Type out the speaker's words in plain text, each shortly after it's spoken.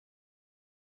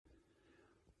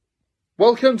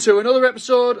Welcome to another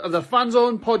episode of the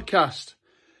Fanzone Podcast,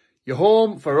 your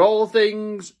home for all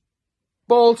things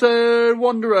Bolton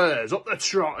Wanderers, up the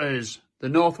Trotters, the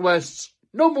Northwest's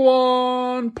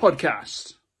 #1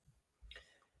 podcast.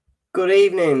 Good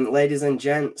evening, ladies and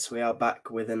gents. We are back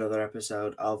with another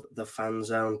episode of the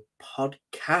Fanzone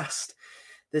Podcast.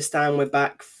 This time we're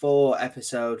back for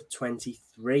episode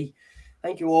 23.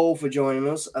 Thank you all for joining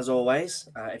us, as always.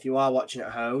 If you are watching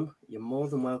at home, you're more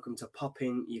than welcome to pop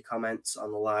in your comments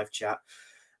on the live chat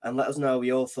and let us know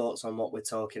your thoughts on what we're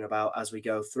talking about as we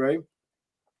go through.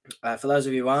 For those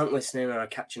of you who aren't listening or are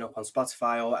catching up on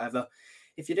Spotify or whatever,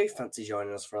 if you do fancy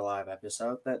joining us for a live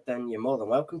episode, then you're more than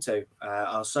welcome to.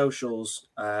 Our socials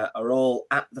are all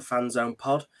at the Fanzone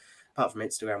Pod, apart from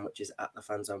Instagram, which is at the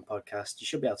Fanzone Podcast. You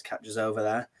should be able to catch us over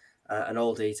there. And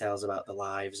all details about the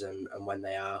lives and when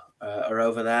they are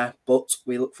over there. But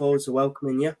we look forward to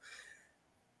welcoming you.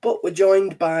 But we're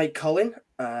joined by Colin,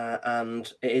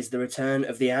 and it is the return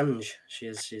of the Ange.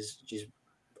 She's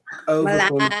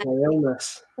overcome her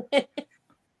illness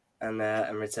and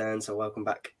returned. So welcome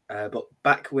back. But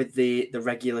back with the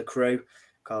regular crew,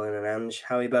 Colin and Ange.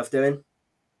 How are you both doing?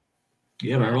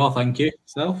 Yeah, very well, thank you.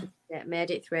 Self? Yeah,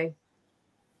 made it through.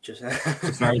 Just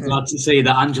very glad to see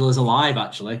that Angela's alive,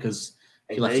 actually, because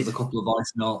she left us a couple of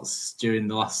voice notes during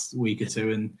the last week or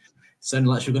two and sounded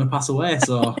like she was going to pass away.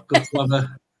 So good to have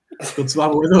her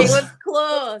with us. It was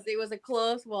close. It was a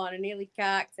close one. I nearly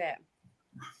carked it.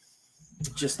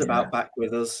 Just about back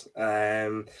with us.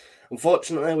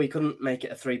 Unfortunately, we couldn't make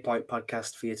it a 3-point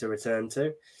podcast for you to return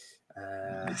to.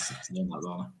 Could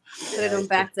have done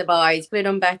better, boys. Could have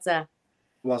done better.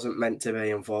 Wasn't meant to be,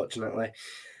 unfortunately.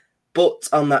 But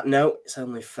on that note, it's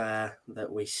only fair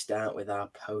that we start with our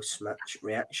post-match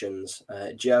reactions.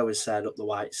 Joe has said up the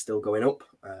white's still going up.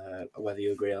 Whether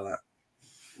you agree on that,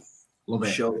 Love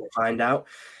it. Sure, we'll find out.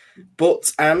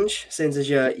 But Ange, since as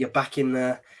you're back in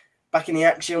the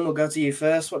action, we'll go to you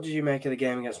first. What did you make of the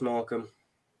game against Morecambe?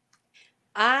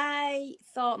 I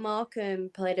thought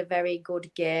Morecambe played a very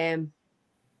good game.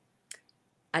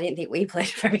 I didn't think we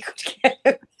played a very good game.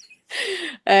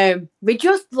 We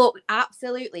just looked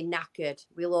absolutely knackered.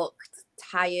 We looked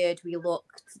tired. We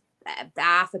looked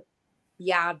half a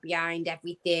yard behind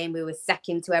everything. We were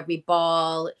second to every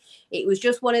ball. It was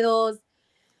just one of those.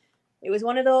 It was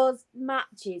one of those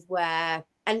matches where,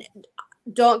 and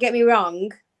don't get me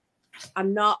wrong, I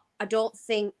don't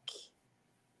think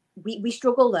we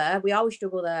struggle there. We always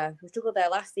struggle there. We struggled there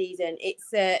last season.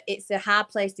 It's a hard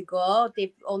place to go.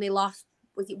 They've only lost,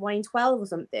 was it 1 in 12 or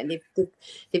something?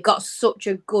 They've got such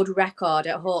a good record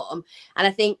at home. And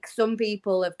I think some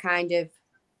people have kind of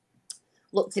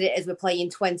looked at it as we're playing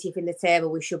 20th in the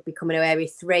table. We should be coming away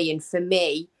with 3. And for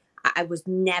me, I was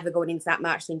never going into that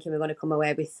match thinking we're going to come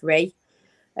away with 3.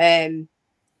 I'm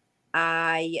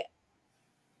going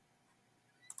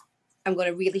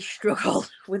to really struggle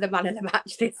with the man of the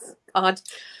match this pod.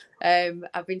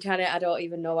 I've been trying to, I don't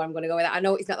even know where I'm going to go with that. I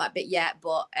know it's not that bit yet,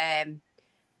 but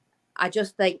I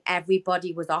just think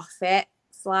everybody was off it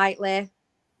slightly.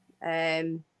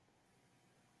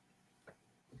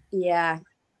 Yeah,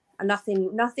 nothing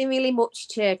really much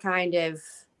to kind of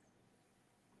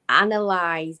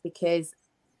analyse because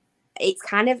it's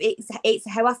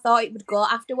how I thought it would go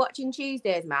after watching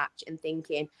Tuesday's match and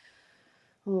thinking,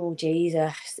 oh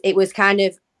Jesus, it was kind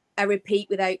of a repeat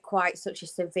without quite such a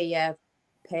severe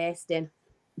pasting.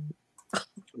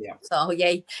 Yeah. So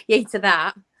yay to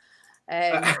that.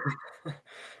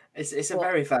 It's a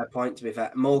very fair point, to be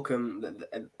fair. Morecambe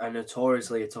are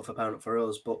notoriously a tough opponent for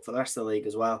us, but for the rest of the league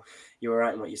as well. You were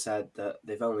right in what you said, that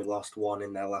they've only lost 1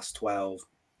 in their last 12.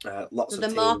 Lots of the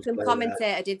teams. Morecambe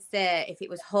commentator did say if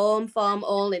it was home form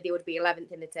only, they would be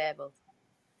 11th in the table.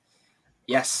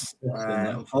 Yes,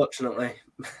 unfortunately.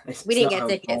 We didn't get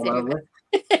tickets anyway.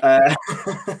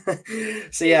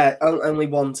 So yeah, only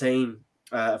one team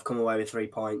have come away with 3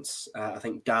 points. I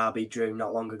think Derby drew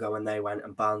not long ago when they went,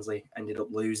 and Barnsley ended up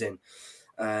losing.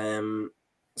 So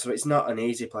it's not an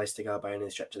easy place to go by any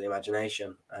stretch of the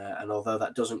imagination. And although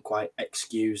that doesn't quite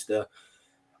excuse the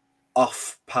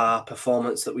off-par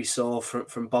performance that we saw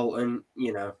from Bolton,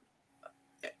 you know,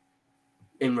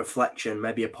 in reflection,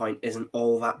 maybe a point isn't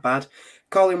all that bad.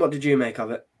 Colin, what did you make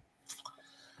of it?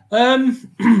 I'm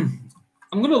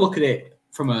going to look at it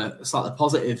from a slightly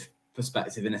positive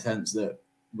perspective in a sense that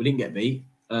we didn't get beat.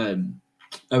 Our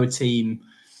team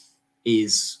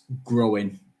is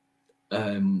growing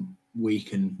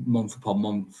week and month upon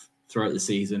month throughout the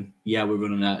season. Yeah, we're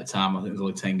running out of time. I think there's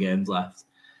only 10 games left.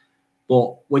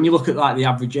 But when you look at like the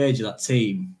average age of that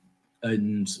team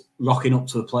and rocking up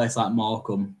to a place like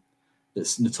Morecambe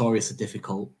that's notoriously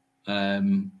difficult,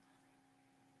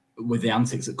 with the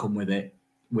antics that come with it,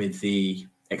 with the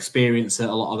experience that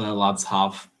a lot of their lads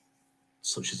have,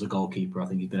 such as the goalkeeper, I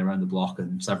think he's been around the block,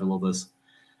 and several others.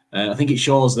 I think it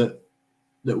shows that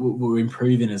we're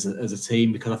improving as a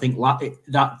team, because I think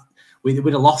that we'd have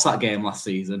lost that game last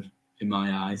season in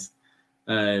my eyes.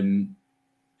 And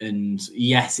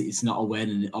yes, it's not a win,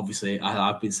 and obviously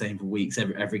I've been saying for weeks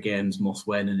every game's must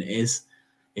win, and it is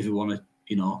if we want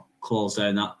to close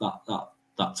down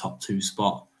that top 2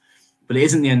 spot. But it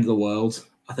isn't the end of the world.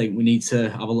 I think we need to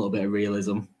have a little bit of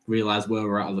realism, realise where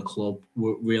we're at as a club,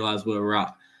 realise where we're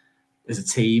at as a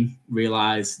team,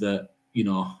 realise that we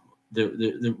aren't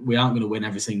going to win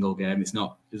every single game.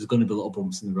 There's going to be little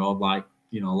bumps in the road, like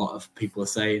a lot of people are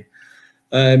saying.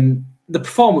 The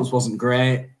performance wasn't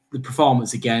great. The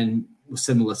performance again was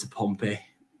similar to Pompey.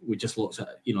 We just looked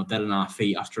at dead on our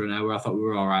feet after an hour. I thought we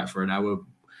were all right for an hour.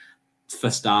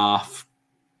 First half,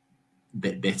 a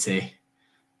bit bitty.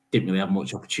 Didn't really have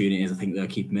much opportunities. I think they were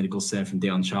keeping a good save from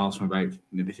Dion Charles from about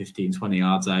maybe 15, 20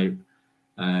 yards out.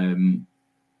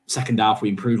 Second half, we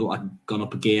improved, like gone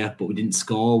up a gear, but we didn't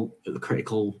score at the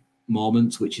critical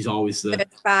moments, which is always the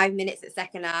 5 minutes at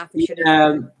second half.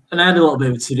 And I had a little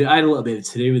bit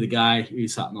to do with the guy who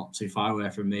sat not too far away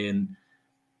from me, and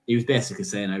he was basically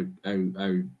saying how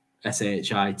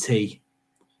SHIT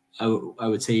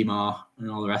our team are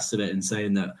and all the rest of it, and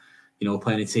saying that we're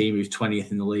playing a team who's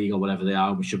 20th in the league or whatever they are,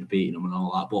 and we should be beating them and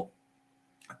all that. But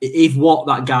if what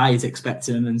that guy is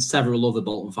expecting, and several other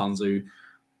Bolton fans who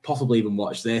possibly even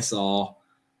watch this or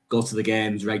go to the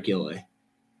games regularly,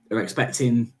 are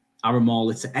expecting Aaron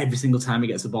Morley to, every single time he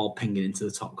gets the ball pinging into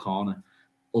the top corner,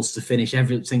 us to finish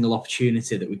every single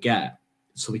opportunity that we get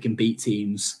so we can beat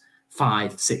teams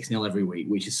 5-6-0 every week,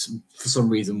 which is for some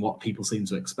reason what people seem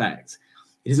to expect.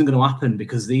 It isn't going to happen,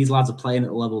 because these lads are playing at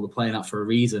the level they're playing at for a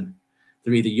reason.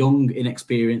 They're either young,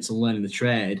 inexperienced and learning the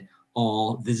trade,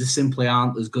 or they just simply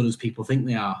aren't as good as people think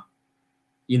they are.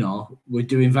 We're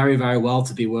doing very, very well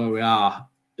to be where we are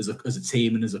as a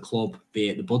team and as a club, be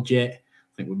it the budget.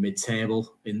 I think we're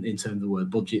mid-table in terms of where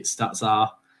budget stats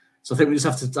are. So I think we just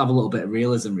have to have a little bit of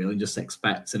realism, really, and just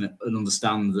expect and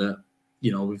understand that,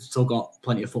 we've still got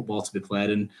plenty of football to be played,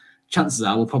 and chances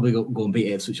are we'll probably go and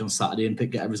beat Ipswich on Saturday and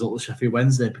get a result with Sheffield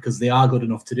Wednesday, because they are good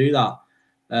enough to do that.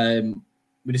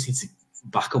 We just need to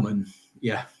back them and,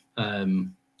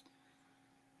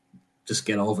 just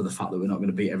get over the fact that we're not going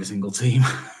to beat every single team,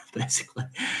 basically.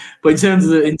 But in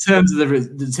terms of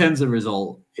the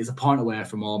result, it's a point away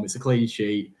from home. It's a clean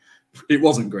sheet. It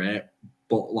wasn't great,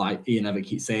 but like Ian Evatt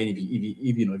keeps saying, if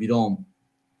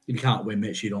you can't win,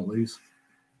 make sure you don't lose.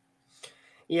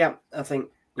 Yeah, I think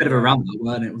bit of a rant,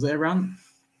 wasn't it? Was it a rant?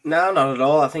 No, not at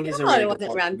all. I think it's a really it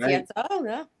wasn't ranty at all.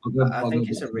 No. I think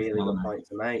it's a really good point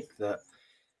to make, that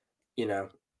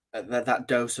that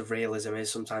dose of realism is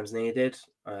sometimes needed,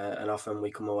 and often we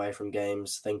come away from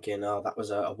games thinking, oh, that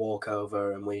was a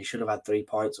walkover and we should have had 3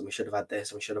 points and we should have had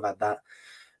this and we should have had that.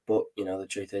 But the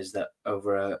truth is that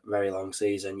over a very long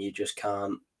season, you just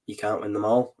can't win them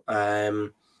all,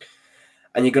 and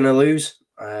you're going to lose.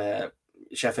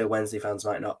 Sheffield Wednesday fans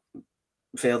might not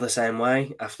feel the same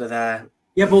way after their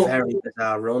very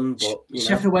bizarre run, but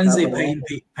Sheffield Wednesday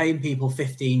paying people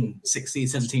 15, 16,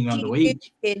 17 grand a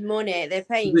week. Stupid money. They're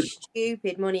paying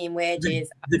stupid money in wages.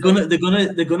 They're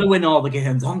gonna win all the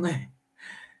games, aren't they?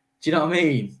 Do you know what I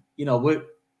mean?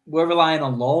 We're relying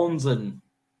on loans and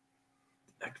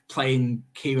playing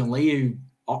Kieran Lee who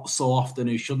so often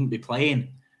who shouldn't be playing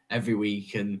every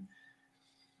week, and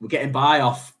we're getting by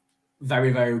off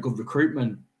very, very good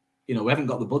recruitment. We haven't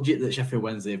got the budget that Sheffield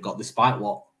Wednesday have got, despite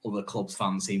what other clubs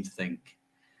fans seem to think.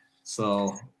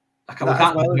 So we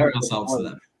can't compare ourselves to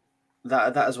them.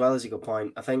 That as well is a good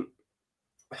point. I think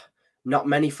not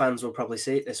many fans will probably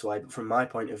see it this way, but from my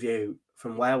point of view,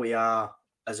 from where we are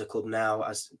as a club now,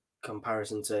 as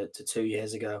comparison to 2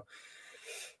 years ago,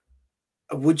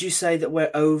 would you say that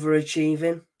we're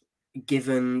overachieving,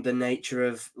 given the nature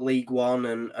of League One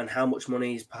and how much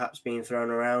money is perhaps being thrown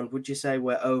around? Would you say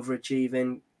we're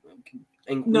overachieving?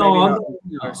 Maybe not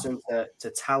in comparison to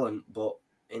talent, but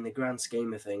in the grand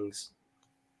scheme of things.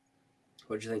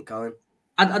 What do you think, Colin?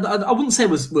 I wouldn't say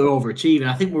we're overachieving.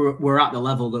 I think we're at the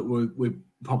level that we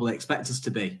probably expect us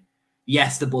to be.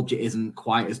 Yes, the budget isn't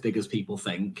quite as big as people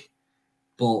think,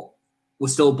 but we're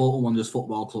still Bolton Wanderers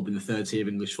Football Club in the third tier of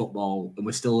English football, and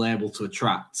we're still able to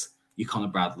attract your Conor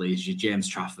Bradleys, your James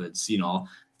Traffords,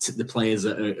 the players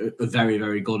that are very,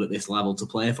 very good at this level to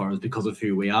play for us because of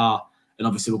who we are. And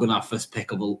obviously, we're going to have first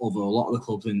pick over a lot of the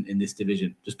clubs in this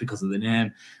division just because of the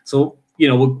name. So,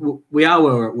 we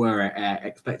are where I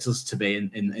expect us to be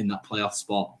in that playoff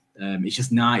spot. It's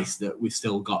just nice that we've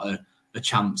still got a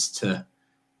chance to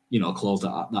close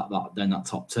that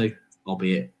top two,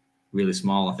 albeit really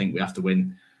small. I think we have to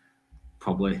win,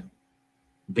 probably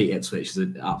beat Ipswich is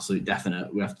an absolute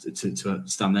definite. We have to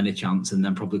stand any chance, and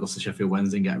then probably go to Sheffield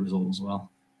Wednesday and get a result as well.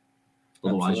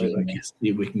 Otherwise,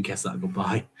 we can kiss that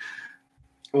goodbye.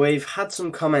 We've had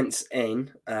some comments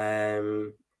in,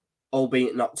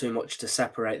 albeit not too much to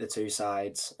separate the two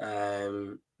sides.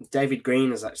 David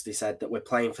Green has actually said that we're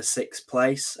playing for sixth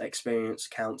place. Experience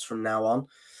counts from now on,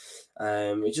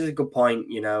 which is a good point.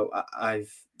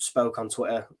 I've spoke on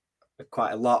Twitter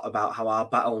quite a lot about how our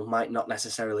battle might not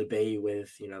necessarily be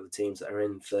with, the teams that are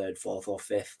in third, fourth or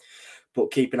fifth,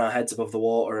 but keeping our heads above the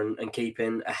water and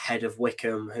keeping ahead of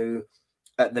Wycombe, who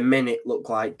at the minute look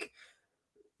like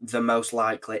the most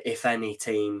likely, if any,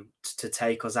 team to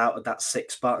take us out of that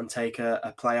sixth spot and take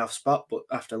a playoff spot. But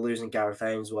after losing Gareth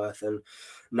Ainsworth and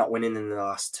not winning in the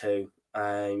last two,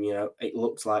 it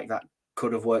looks like that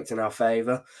could have worked in our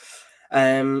favour.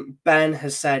 Ben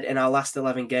has said in our last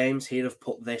 11 games, he'd have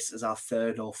put this as our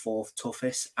third or fourth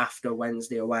toughest after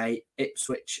Wednesday away,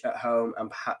 Ipswich at home and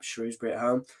perhaps Shrewsbury at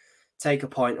home. Take a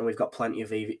point and we've got plenty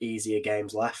of easier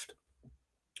games left,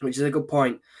 which is a good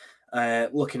point.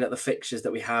 Looking at the fixtures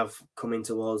that we have coming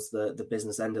towards the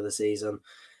business end of the season,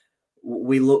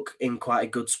 we look in quite a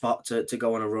good spot to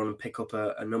go on a run and pick up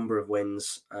a number of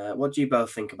wins. What do you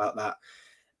both think about that?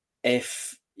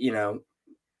 If,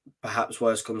 perhaps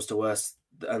worse comes to worse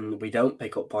and we don't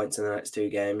pick up points in the next two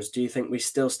games, do you think we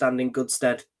still stand in good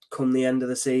stead come the end of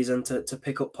the season to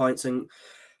pick up points and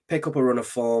pick up a run of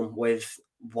form with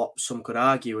what some could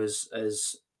argue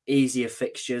as easier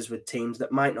fixtures with teams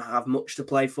that might not have much to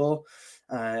play for?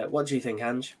 What do you think,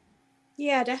 Ange?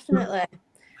 Yeah, definitely.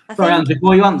 Sorry, Ange,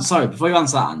 before you answer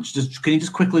that, Ange, can you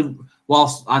just quickly,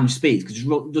 whilst Ange speaks, could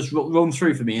you just run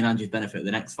through for me and Ange's benefit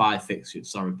the next 5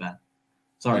 fixtures? Sorry, Ben.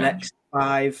 Sorry, the next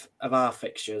 5 of our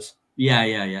fixtures.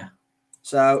 Yeah.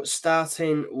 So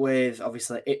starting with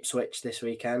obviously Ipswich this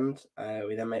weekend,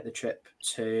 we then make the trip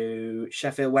to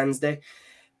Sheffield Wednesday,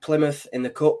 Plymouth in the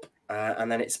Cup,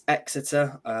 and then it's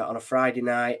Exeter on a Friday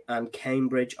night and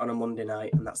Cambridge on a Monday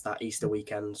night, and that's that Easter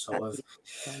weekend sort of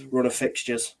run of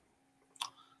fixtures.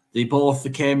 Both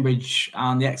the Cambridge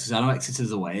and the Exeter. I know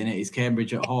Exeter's away, and it is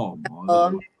Cambridge at home.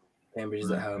 Cambridge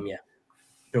is at home, yeah.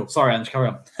 Cool. Sorry, Ange, carry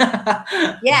on.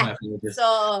 Yeah.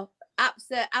 So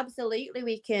absolutely,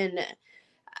 we can.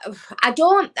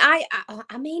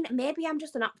 I mean, maybe I'm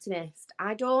just an optimist.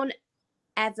 I'm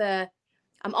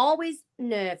always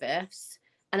nervous,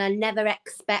 and I never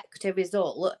expect a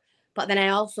result. But then I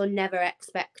also never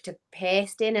expect a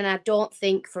pasting, and I don't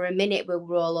think for a minute we'll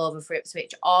roll over for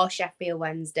Ipswich or Sheffield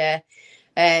Wednesday.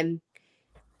 We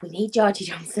need Georgie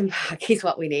Johnson back, is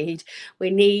what we need. We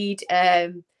need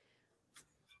a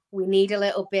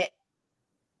little bit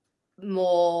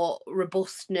more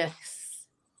robustness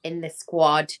in the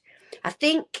squad. I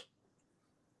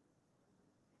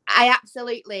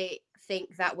absolutely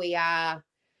think that we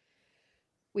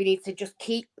need to just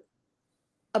keep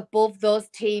above those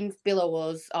teams below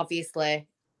us, obviously,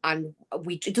 and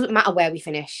it doesn't matter where we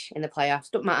finish in the playoffs.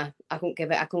 Doesn't matter. I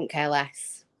couldn't care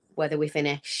less whether we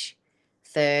finish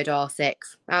third or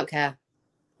sixth. I don't care.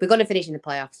 We're going to finish in the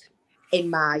playoffs, in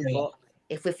my book.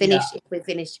 If we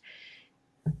finish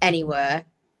anywhere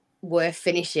worth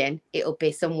finishing, it'll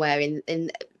be somewhere in.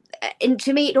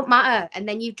 To me, it don't matter. And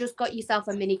then you've just got yourself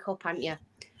a mini cup, haven't you?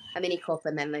 A mini cup,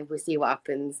 and then we'll see what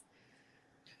happens.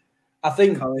 I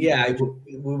think,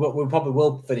 we probably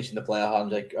will finish in the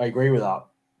playoffs. I agree with that.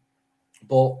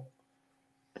 But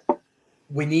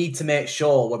we need to make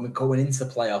sure when we're going into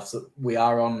the playoffs that we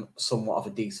are on somewhat of a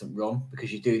decent run,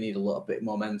 because you do need a little bit of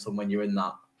momentum when you're in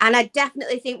that. And I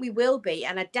definitely think we will be,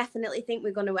 and I definitely think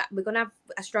we're gonna have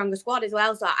a stronger squad as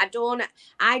well. So I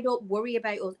don't worry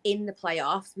about us in the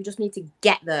playoffs. We just need to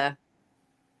get there.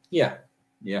 Yeah.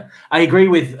 I agree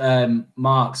with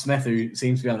Mark Smith, who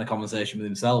seems to be having a conversation with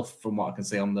himself from what I can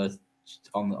see on the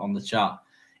chat.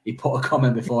 He put a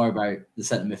comment before about the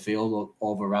centre midfield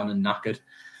overrun and knackered.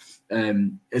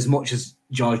 As much as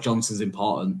George Johnson's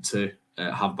important to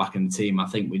have back in the team, I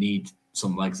think we need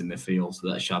some legs in midfield, so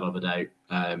that's a shadow of a doubt.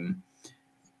 I'm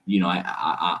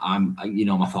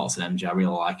my thoughts on MJ. I really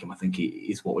like him. I think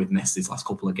he's what we've missed these last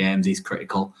couple of games. He's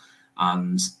critical,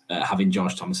 and having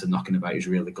George Thomason knocking about is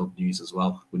really good news as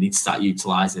well. We need to start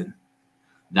utilising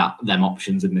them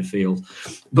options in midfield.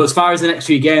 But as far as the next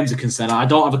few games are concerned, I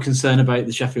don't have a concern about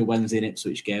the Sheffield Wednesday and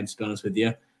Ipswich games, to be honest with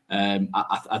you. I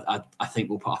think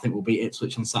we'll beat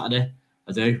Ipswich on Saturday.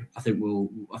 I do. I think we'll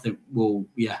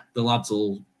the lads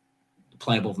will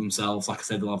play above themselves. Like I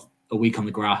said, they'll have a week on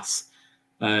the grass.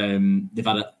 They've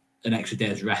had an extra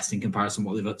day's rest in comparison to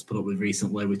what they've had to put up with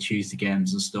recently with Tuesday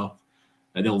games and stuff.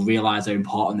 and they'll realise how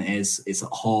important it is. It's at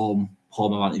home.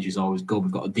 Home advantage is always good.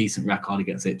 We've got a decent record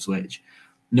against Ipswich.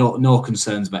 No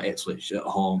concerns about Ipswich at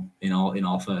home, in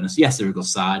all fairness. Yes, they're a good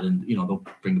side, and they'll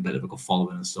bring a bit of a good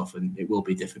following and stuff, and it will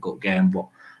be a difficult game, but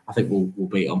I think we'll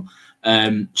beat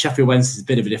them. Sheffield Wednesday is a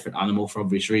bit of a different animal for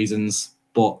obvious reasons,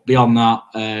 but beyond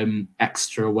that,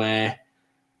 extra away.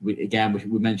 We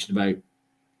mentioned about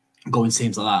going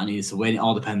teams like that and needs to win. It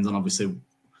all depends on obviously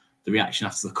the reaction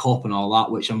after the cup and all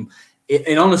that. Which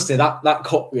in honesty, that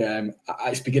cup game,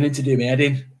 it's beginning to do me head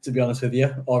in. To be honest with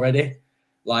you, already.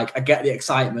 Like, I get the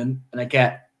excitement, and I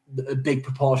get a big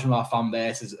proportion of our fan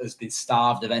base has been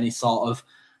starved of any sort of,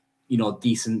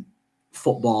 decent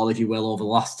football, if you will, over the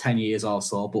last 10 years or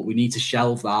so. But we need to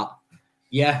shelve that.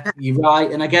 Yeah, you're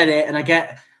right, and I get it, and I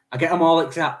get them all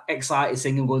excited,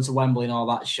 singing, going to Wembley and all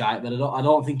that shite. But I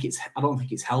don't think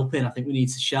it's helping. I think we need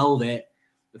to shelve it.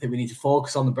 I think we need to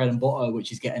focus on the bread and butter,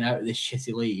 which is getting out of this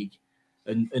shitty league,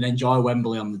 and enjoy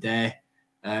Wembley on the day.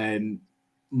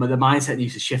 But the mindset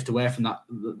needs to shift away from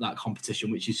that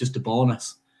competition, which is just a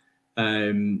bonus.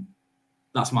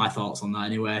 That's my thoughts on that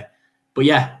anyway. But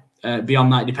yeah,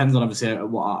 beyond that, it depends on obviously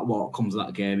what comes of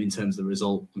that game in terms of the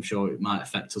result. I'm sure it might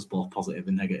affect us both positive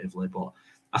and negatively, but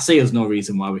I see there's no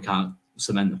reason why we can't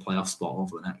cement the playoff spot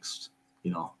over the next,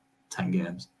 10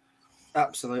 games.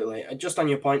 Absolutely. Just on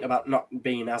your point about not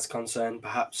being as concerned,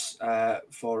 perhaps,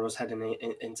 for us heading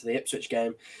into the Ipswich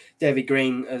game, David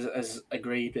Green has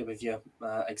agreed with you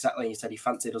exactly. He said he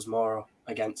fancied us more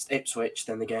against Ipswich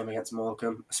than the game against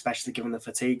Morecambe, especially given the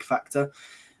fatigue factor.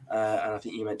 And I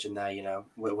think you mentioned there,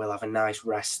 we'll have a nice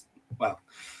rest. Well,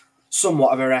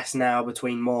 somewhat of a rest now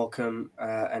between Morecambe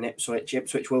and Ipswich.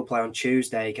 Ipswich will play on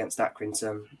Tuesday against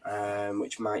Accrington,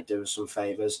 which might do us some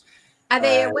favours. Are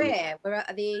they away? Where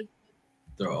are they?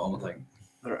 They're at home, I think.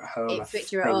 They're at home.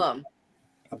 Ipswich are at home?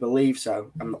 I believe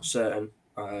so. I'm not certain.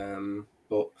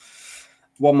 But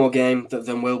one more game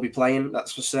than we'll be playing,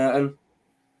 that's for certain.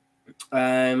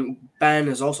 Ben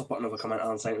has also put another comment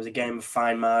on saying it was a game of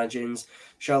fine margins.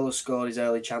 Scholler scored his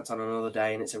early chance on another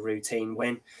day, and it's a routine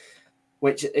win,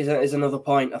 which is another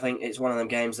point. I think it's one of them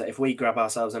games that if we grab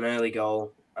ourselves an early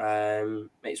goal,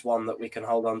 it's one that we can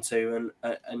hold on to,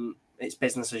 and it's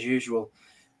business as usual.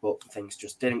 But things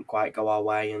just didn't quite go our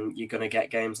way, and you're going to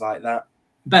get games like that.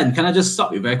 Ben, can I just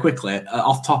stop you very quickly?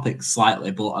 Off topic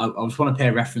slightly, but I just want to pay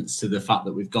reference to the fact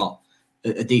that we've got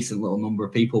a decent little number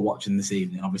of people watching this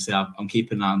evening. Obviously, I'm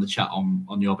keeping an eye on the chat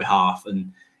on your behalf,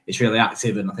 and it's really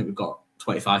active, and I think we've got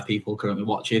 25 people currently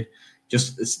watching.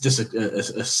 Just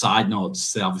a side note to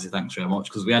say, obviously, thanks very much,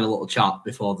 because we had a little chat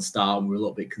before the start, and we were a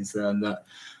little bit concerned that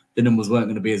the numbers weren't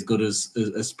going to be as good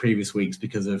as previous weeks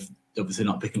because of obviously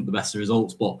not picking up the best of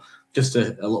results. But just a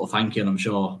little thank you, and I'm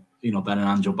sure Ben and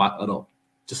Angel back that up.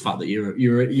 Just the fact that you're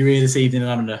here this evening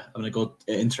and having a good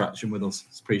interaction with us.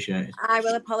 It's appreciated. I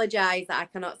will apologise that I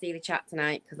cannot see the chat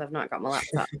tonight because I've not got my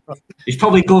laptop. It's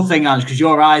probably a good thing, Ange, because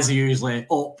your eyes are usually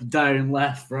up, down,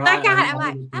 left, right.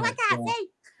 I can't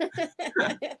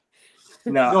see.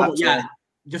 No, yeah,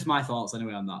 just my thoughts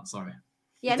anyway on that. Sorry.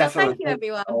 Yeah, no, thank you,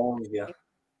 everyone. All of you.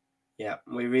 Yeah,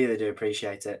 we really do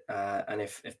appreciate it. And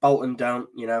if Bolton don't,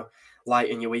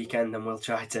 lighten your weekend, then we'll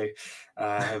try to.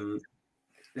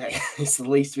 It's the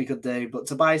least we could do. But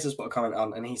Tobias has put a comment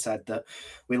on, and he said that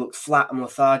we looked flat and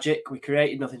lethargic. We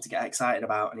created nothing to get excited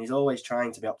about, and he's always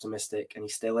trying to be optimistic, and he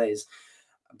still is.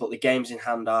 But the games in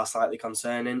hand are slightly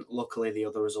concerning. Luckily, the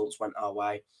other results went our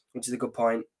way, which is a good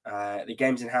point. The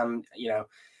games in hand,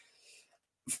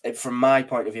 from my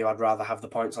point of view, I'd rather have the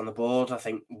points on the board. I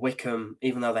think Wycombe,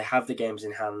 even though they have the games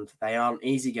in hand, they aren't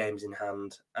easy games in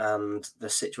hand. And the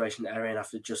situation that they're in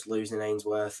after just losing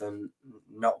Ainsworth and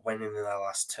not winning in their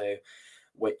last two,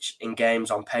 which in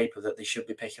games on paper that they should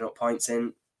be picking up points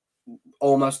in,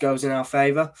 almost goes in our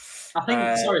favour. I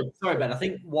think, sorry, Ben. I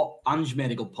think what Ange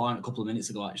made a good point a couple of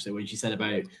minutes ago, actually, when she said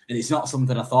about, and it's not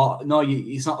something I thought,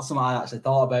 it's not something I actually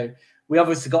thought about. We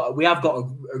have got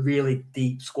a really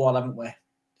deep squad, haven't we?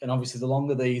 And obviously, the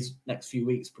longer these next few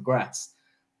weeks progress,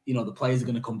 the players are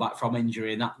going to come back from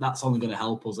injury, and that's only going to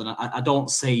help us. And I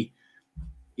don't see,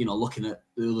 looking at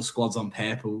the other squads on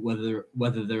paper, whether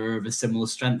they're of a similar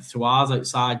strength to ours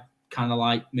outside, kind of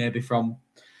like maybe from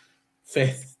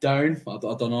 5th down. I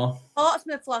don't know.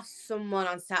 Portsmouth lost someone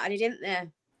on Saturday, didn't they?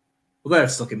 Well, they're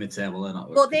stuck in mid-table. They're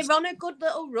not. But they're on a good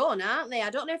little run, aren't they? I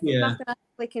don't know if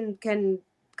they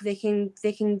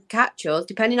can catch us,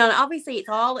 depending on, obviously it's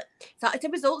a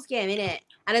results game, isn't it?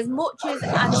 And as much as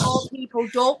all people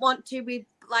don't want to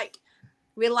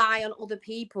rely on other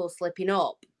people slipping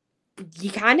up,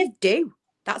 you kind of do.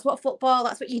 That's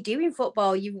what you do in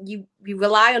football. You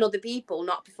rely on other people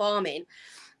not performing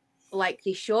like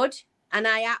they should. And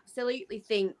I absolutely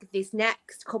think this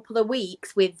next couple of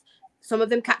weeks, with some of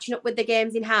them catching up with the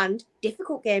games in hand,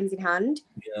 difficult games in hand,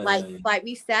 like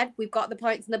we said, we've got the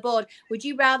points on the board. Would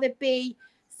you rather be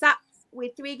sat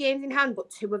with 3 games in hand, but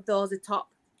 2 of those are top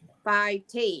 5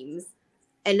 teams,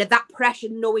 and that pressure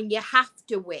knowing you have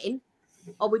to win,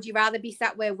 or would you rather be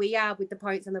sat where we are with the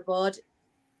points on the board?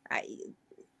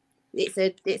 It's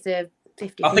a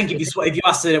 50. I think if you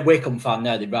asked a Wycombe fan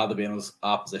there, they'd rather be in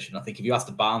our position. I think if you asked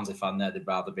a Barnsley fan there, they'd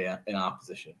rather be in our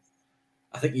position.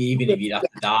 I think even if you'd ask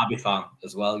a Derby fan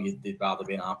as well, they'd rather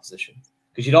be in our position,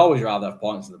 because you'd always rather have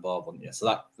points on the board, wouldn't you? So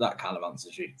that kind of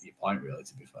answers your point, really,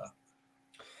 to be fair.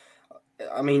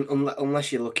 I mean,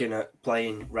 unless you're looking at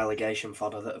playing relegation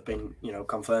fodder that have been,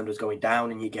 confirmed as going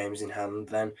down in your games in hand,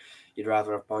 then you'd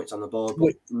rather have points on the board.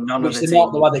 But none of the teams,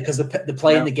 not the way, because they're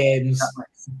playing the games,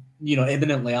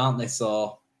 imminently, aren't they?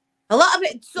 So a lot of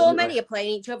it, many are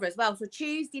playing each other as well. So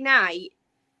Tuesday night,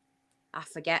 I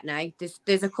forget now.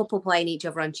 There's a couple playing each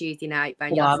other on Tuesday night.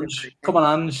 Come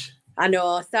on, Ange. I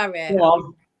know. Sorry. Come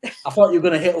on. I thought you were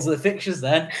going to hit us with the fixtures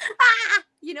then.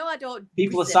 I don't.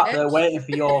 People are sat there waiting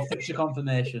for your fixture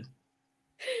confirmation.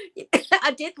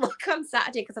 I did look on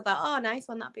Saturday because I thought, oh, nice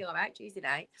one, that'd be all right Tuesday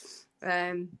night.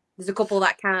 There's a couple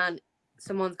that can't.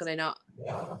 Someone's going to not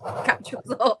catch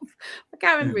us up. I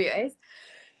can't remember who it is.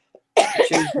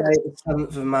 Tuesday, the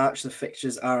 7th of March, the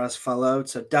fixtures are as followed.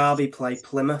 So Derby play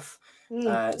Plymouth.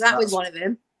 That was one of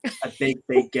them. A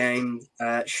big game.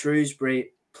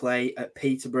 Shrewsbury play at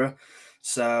Peterborough.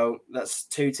 So that's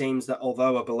 2 teams that,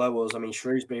 although are below us, I mean,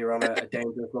 Shrewsbury are on a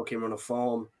dangerous-looking run of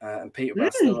form, and Peterborough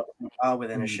still are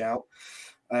within a shout.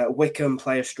 Wycombe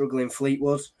play a struggling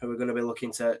Fleetwood, who are going to be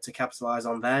looking to capitalise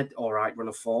on their all-right run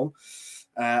of form.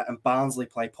 And Barnsley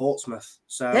play Portsmouth.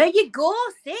 So there you go,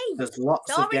 see? There's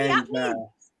lots of games there.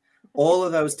 All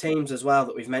of those teams as well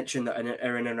that we've mentioned that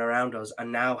are in and around us are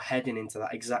now heading into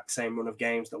that exact same run of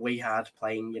games that we had,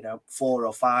 playing, 4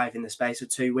 or 5 in the space of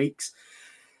 2 weeks.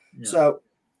 Yeah. So,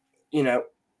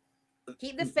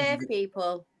 keep the faith,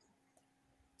 people.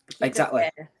 Exactly.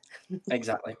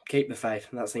 Keep the faith.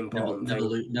 That's the important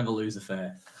thing. Never lose the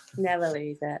faith. Never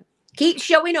lose it. Keep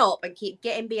showing up and keep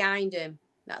getting behind them.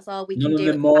 That's all we can do. None of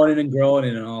them mourning and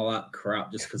groaning and all that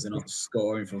crap just because they're not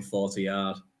scoring from 40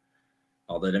 yards.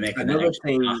 Although they're making another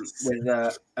team with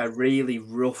a really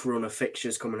rough run of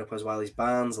fixtures coming up as well is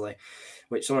Barnsley,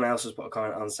 which someone else has put a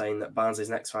comment on saying that Barnsley's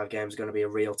next 5 games are going to be a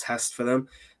real test for them.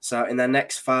 So in their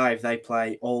next 5, they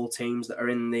play all teams that are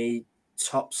in the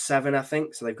top 7, I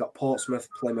think. So they've got Portsmouth,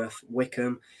 Plymouth,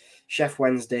 Wycombe, Sheff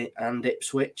Wednesday and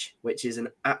Ipswich, which is an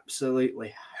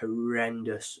absolutely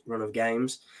horrendous run of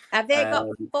games. Have they got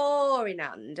 4 in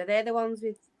hand? Are they the ones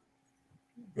with...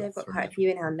 They've got quite a few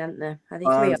in hand, haven't they? I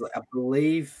think I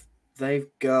believe they've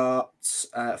got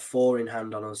 4 in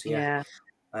hand on us, yeah.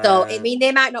 So,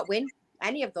 they might not win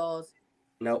any of those.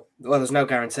 No. Well, there's no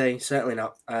guarantee. Certainly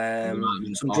not.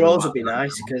 Some draws would be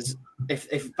nice, because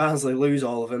if Barnsley lose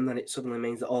all of them, then it suddenly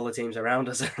means that all the teams around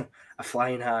us are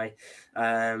flying high.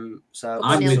 So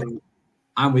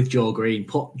I'm with Joe Green.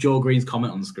 Put Joe Green's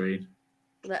comment on the screen.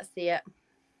 Let's see it.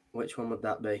 Which one would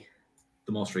that be?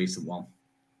 The most recent one.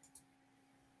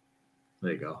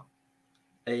 There you go.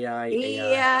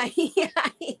 AI.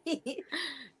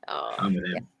 Oh, I'm with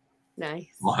him. Yeah. Nice.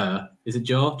 Or her. Is it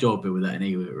Joe? Joe would be with it, and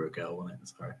he was a girl, wasn't it?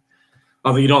 Sorry.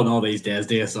 Although you don't know these days,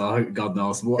 do you? So God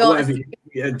knows.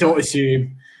 Don't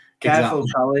assume. Careful,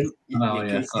 Charlie. Oh,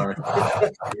 yeah, sorry.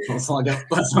 let's not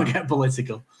get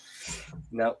political.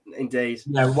 No, indeed.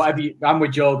 No, I'm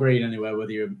with Joe Green anyway,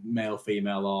 whether you're male,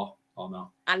 female, or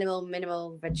not. Animal,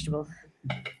 minimal, vegetable.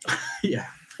 Yeah.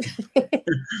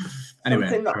 Anyway,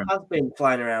 something that has been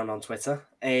flying around on Twitter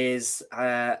is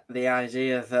the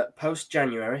idea that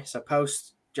post-January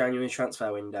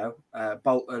transfer window,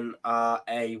 Bolton are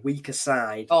a weaker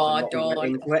side. Oh,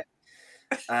 don't.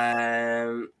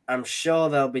 I'm sure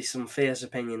there'll be some fierce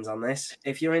opinions on this.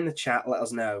 If you're in the chat, let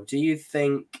us know. Do you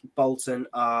think Bolton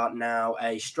are now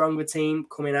a stronger team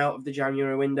coming out of the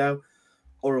January window,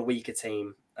 or a weaker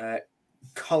team?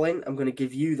 Colin, I'm going to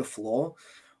give you the floor.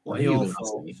 What are your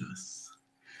thoughts?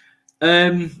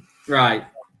 Right.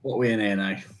 What are we in here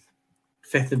now?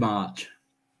 5th of March.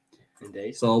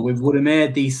 Indeed. So we would have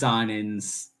made these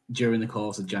signings during the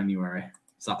course of January.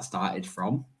 So that started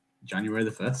from January the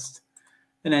 1st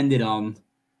and ended on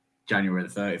January the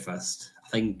 31st. I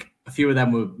think a few of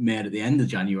them were made at the end of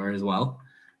January as well.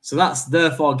 So that's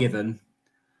therefore given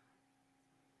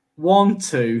 1,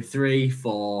 2, 3,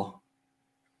 4,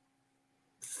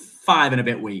 5 and a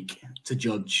bit week to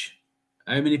judge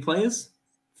how many players?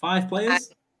 5 players?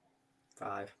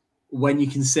 5. When you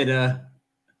consider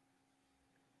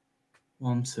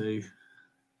 1, 2,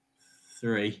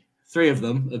 Three of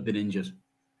them have been injured.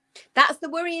 That's the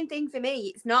worrying thing for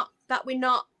me. It's not that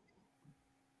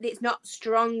it's not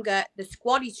stronger. The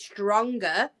squad is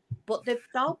stronger, but they're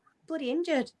all bloody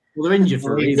injured. Well, they're injured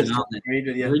for a reason, aren't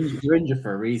they? Yeah. They're injured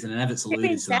for a reason, and Everett's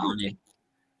alluded to that, hasn't he?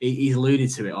 He's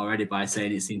alluded to it already by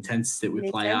saying it's the intensity that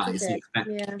we play out.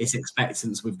 It's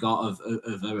expectance we've got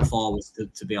of our forwards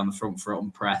to be on the front foot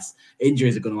and press.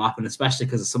 Injuries are going to happen, especially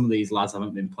because some of these lads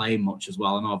haven't been playing much as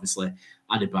well, and obviously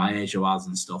Adebayo has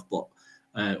and stuff. But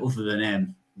other than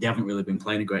him, they haven't really been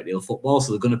playing a great deal of football,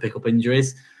 so they're going to pick up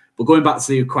injuries. But going back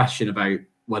to your question about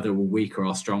whether we're weaker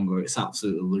or stronger, it's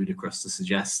absolutely ludicrous to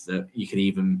suggest that you could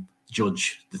even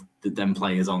judge them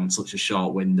players on such a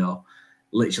short window.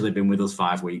 Literally been with us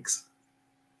 5 weeks.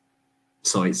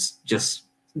 So it's just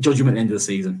judge them at the end of the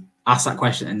season. Ask that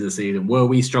question at the end of the season. Were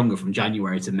we stronger from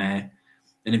January to May?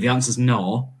 And if the answer's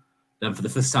no, then for the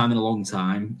first time in a long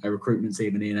time, a recruitment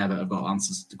team and Ian Everett have got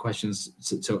answers to questions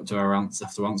to our answer,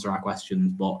 have to answer our questions.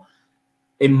 But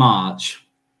in March,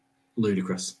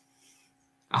 ludicrous.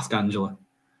 Ask Angela.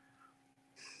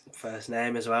 First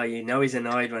name as well. You know he's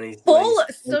annoyed when he's full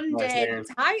Sunday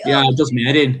title. Yeah, it does me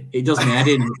head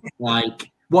in. Like,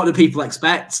 what do people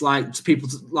expect? Like, people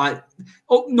like,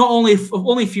 not only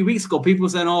a few weeks ago, people were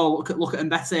saying, "Oh, look at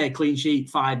Mbete, clean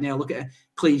sheet 5-0. Look at a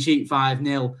clean sheet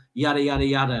 5-0. Yada yada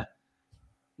yada."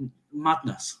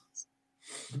 Madness.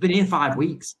 They've been here 5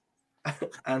 weeks.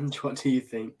 And what do you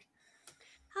think?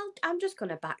 I'm just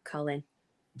gonna back Colin.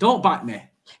 Don't back me.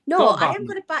 No, I am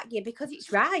going to back you because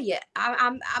it's right.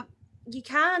 You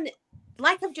can't,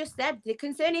 like I've just said, the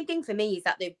concerning thing for me is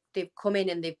that they've come in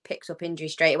and they've picked up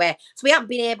injuries straight away. So we haven't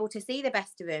been able to see the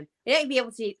best of them. We don't even be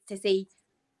able to see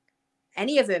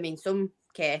any of them in some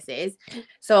cases.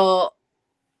 So,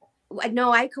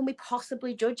 no, how can we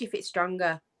possibly judge if it's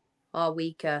stronger or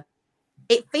weaker?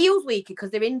 It feels weaker because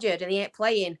they're injured and they ain't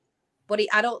playing. But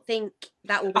I don't think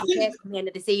that will be the case at the end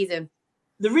of the season.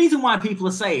 The reason why people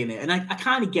are saying it, and I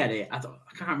kind of get it, I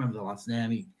can't remember the lad's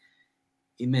name.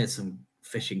 He made some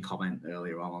fishing comment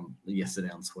earlier on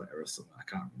yesterday on Twitter or something. I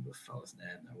can't remember the fella's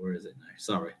name now. Where is it now?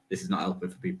 Sorry, this is not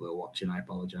helping for people who are watching. I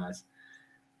apologise.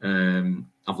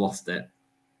 I've lost it.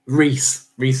 Reese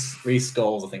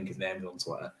Scholes, I think his name is on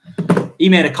Twitter. He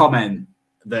made a comment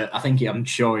that I'm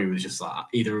sure he was just like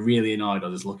either really annoyed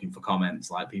or just looking for comments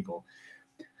like people.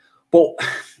 But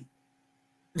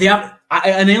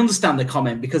I understand the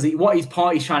comment because what his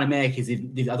point he's trying to make is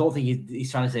I don't think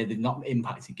he's trying to say they've not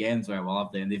impacted games very well,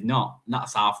 have they? And they've not. And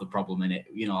that's half the problem in it.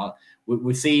 You know,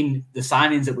 we've seen the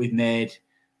signings that we've made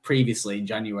previously in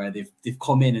January. They've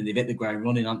come in and they've hit the ground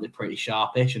running, aren't they? Pretty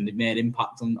sharpish, and they've made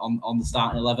impact on the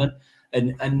starting 11.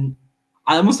 And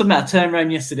I must admit, I turned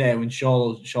around yesterday when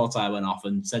Shorty went off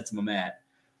and said to my mate,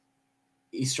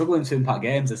 he's struggling to impact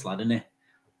games, this lad, isn't he?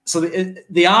 So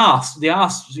they are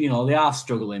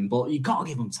struggling, but you got to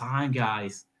give them time,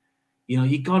 guys. You know,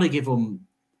 you got to give them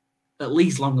at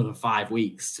least longer than 5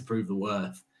 weeks to prove the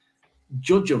worth.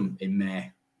 Judge them in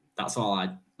May. That's all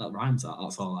that rhymes.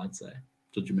 That's all I'd say.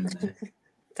 Judge them in May.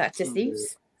 That just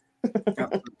seems.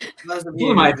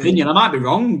 In my opinion, I might be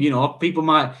wrong. You know, people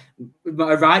might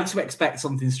have right to expect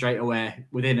something straight away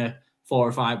within a 4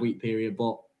 or 5 week period,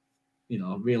 but. You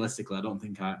know, realistically, I don't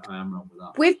think I am wrong with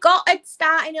that. We've got a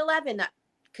starting 11 that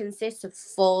consists of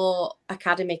 4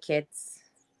 academy kids.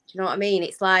 Do you know what I mean?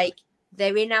 It's like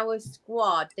they're in our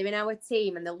squad, they're in our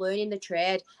team, and they're learning the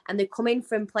trade. And they're coming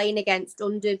from playing against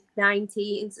under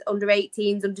 19s, under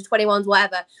 18s, under 21s,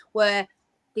 whatever, where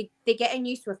they're getting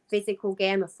used to a physical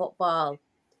game of football.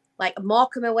 Like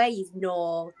Morecambe away,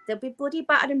 they'll be bloody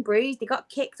battered and bruised. They got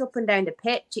kicked up and down the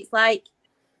pitch. It's like.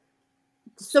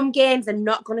 Some games are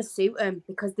not going to suit them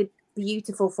because they're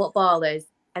beautiful footballers,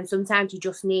 and sometimes you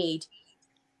just need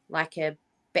like a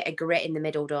bit of grit in the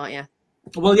middle, don't you?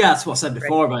 Well, yeah, that's what I said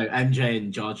before about MJ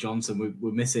and George Johnson.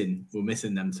 We're missing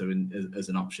them two as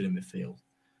an option in midfield.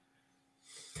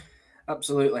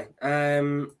 Absolutely.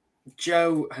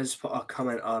 Joe has put a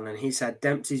comment on, and he said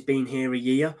Dempsey's been here a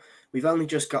year. We've only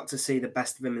just got to see the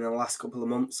best of him in the last couple of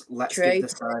months. Let's give the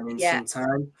signing some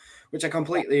time, which I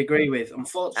completely agree with.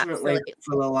 Unfortunately,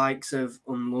 for the likes of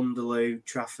Unlundalu,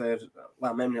 Trafford,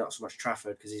 well, maybe not so much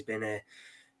Trafford because he's been here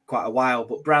quite a while,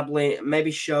 but Bradley,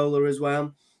 maybe Shola as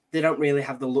well, they don't really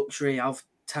have the luxury of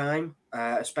time,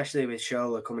 especially with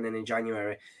Shola coming in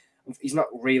January. He's not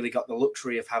really got the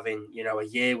luxury of having, a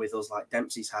year with us like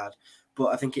Dempsey's had,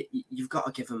 but I think you've got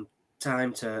to give him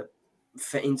time to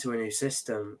fit into a new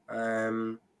system. I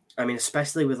mean,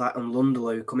 especially with like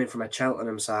Unlundalu coming from a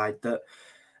Cheltenham side that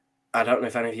I don't know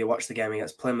if any of you watched the game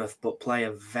against Plymouth, but play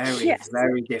a very,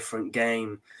 very different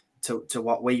game to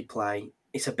what we play.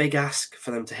 It's a big ask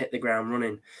for them to hit the ground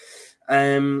running.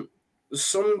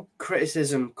 Some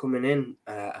criticism coming in,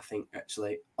 I think,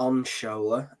 actually, on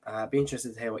Shola. I'd be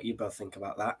interested to hear what you both think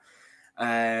about that.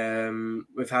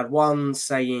 We've had one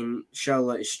saying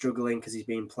Shola is struggling because he's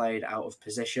being played out of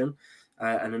position,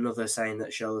 and another saying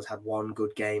that Shola's had one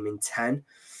good game in 10.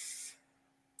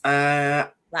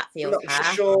 That feels not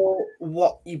harsh. sure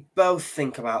what you both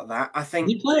think about that. I think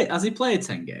Has he played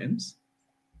 10 games?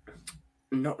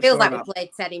 not Feels sure like about, we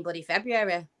played 10 in bloody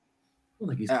February. I don't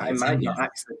think he's it played 10 might games. not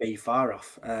actually be far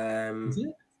off. Is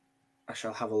it? I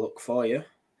shall have a look for you.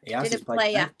 He has. He's Didn't played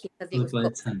play 10. Aki because he He was played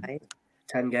cup 10.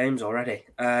 10 games already.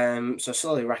 So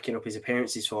slowly racking up his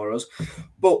appearances for us.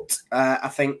 But I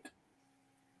think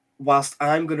whilst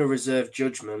I'm going to reserve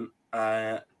judgment,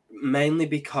 mainly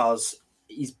because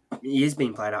he is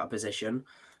being played out of position,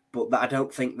 but that I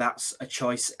don't think that's a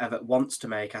choice Everett wants to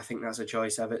make. I think that's a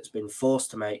choice Everett's been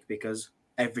forced to make because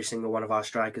every single one of our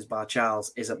strikers, bar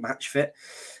Charles, isn't match fit.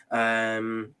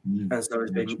 And so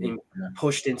he's been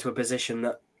pushed into a position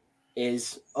that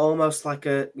is almost like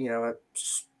a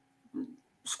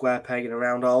square peg in a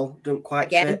round hole. Don't quite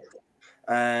fit.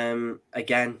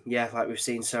 Again, yeah, like we've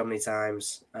seen so many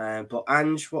times. But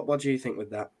Ange, what do you think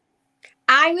with that?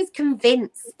 I was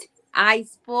convinced. I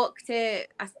spoke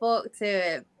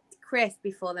to Chris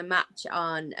before the match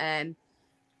on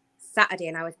Saturday,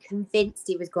 and I was convinced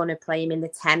he was going to play him in the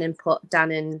 10 and put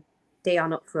Dan and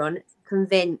Dion up front.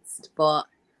 Convinced, but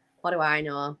what do I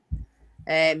know?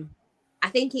 I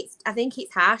think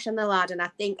it's harsh on the lad, and I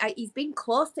think he's been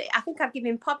close to it. I think I've given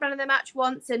him pop run of the match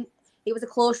once, and it was a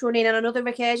close run in on another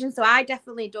occasion. So I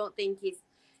definitely don't think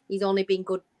he's only been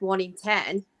good 1 in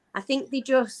 10. I think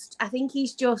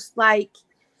he's just like,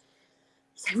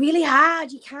 it's really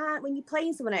hard. You can't, when you're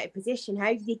playing someone out of position,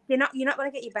 you're not going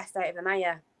to get your best out of them, are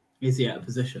you? Is he out of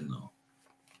position though?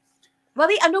 Well,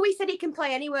 I know he said he can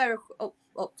play anywhere up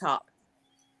top.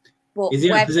 But is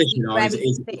he out of position, or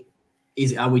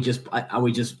are we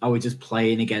just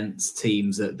playing against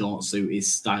teams that don't suit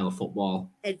his style of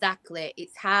football? Exactly.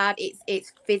 It's hard.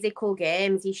 It's physical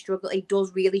games. He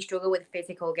does really struggle with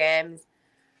physical games.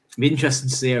 It'd be interesting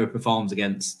to see how he performs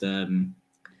against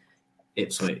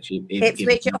Ipswich.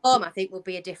 Ipswich at home, I think, will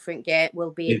be a different game.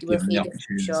 We'll see a different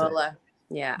surely.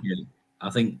 Yeah. I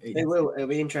think it will. It'll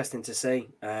be interesting to see.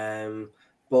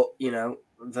 But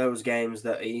those games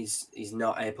that he's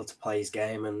not able to play his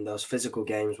game, and those physical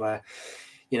games where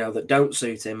that don't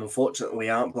suit him, unfortunately, we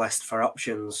aren't blessed for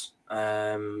options.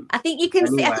 I think you can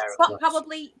see. I think what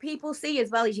probably people see as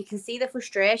well is you can see the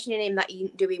frustration in him that he's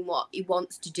doing what he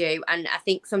wants to do, and I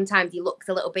think sometimes he looks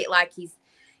a little bit like he's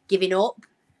giving up,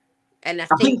 and I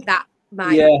think that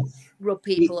might rub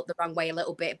people up the wrong way a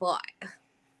little bit. But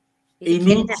he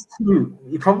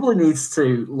probably needs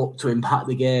to look to impact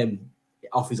the game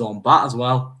off his own bat as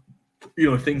well.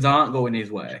 If things aren't going his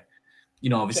way.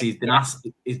 Obviously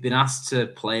he's been asked to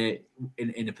play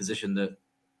in a position that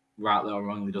rightly or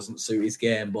wrongly doesn't suit his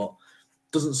game, but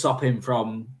doesn't stop him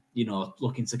from,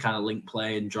 looking to kind of link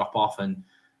play and drop off and,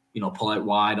 pull out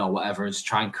wide or whatever and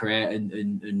try and create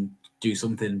and do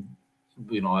something,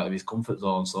 out of his comfort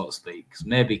zone, so to speak. Because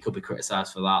maybe he could be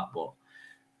criticised for that, but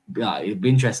it'd be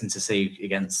interesting to see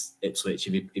against Ipswich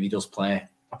if he does play.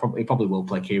 He probably will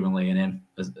play Kieran Lee and him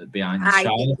behind Charlotte.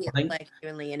 I think he'll play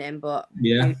Kieran Lee and him, but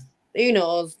yeah. Who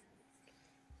knows?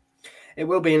 It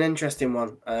will be an interesting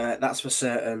one, that's for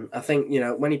certain. I think,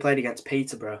 when he played against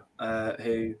Peterborough,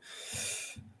 who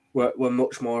were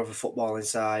much more of a footballing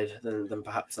side than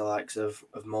perhaps the likes of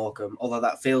Morecambe, although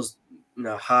that feels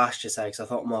harsh to say, because I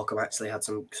thought Morecambe actually had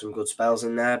some good spells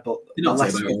in there, but the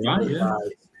less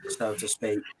side, so to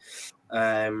speak.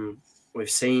 We've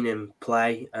seen him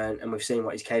play, and we've seen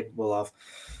what he's capable of,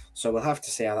 so we'll have to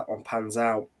see how that one pans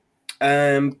out.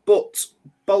 But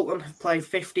Bolton have played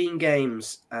 15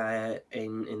 games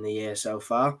in the year so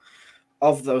far.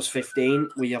 Of those 15,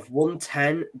 we have won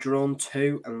 10, drawn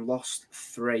 2, and lost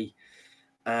 3.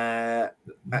 And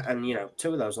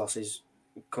 2 of those losses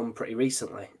come pretty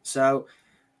recently. So,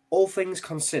 all things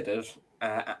considered,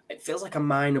 it feels like a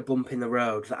minor bump in the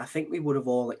road that I think we would have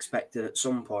all expected at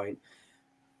some point.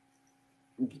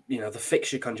 The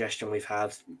fixture congestion we've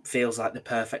had feels like the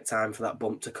perfect time for that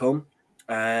bump to come.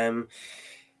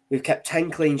 We've kept 10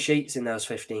 clean sheets in those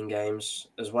 15 games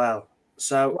as well.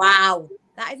 So wow,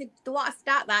 that is what a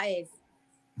stat that is.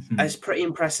 It's pretty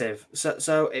impressive.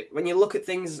 So when you look at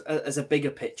things as a bigger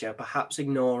picture, perhaps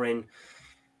not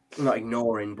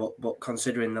ignoring, but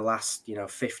considering the last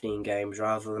 15 games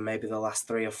rather than maybe the last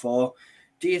 3 or 4,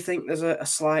 do you think there's a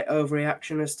slight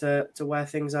overreaction as to where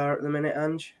things are at the minute,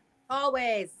 Ange?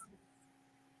 Always.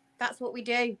 That's what we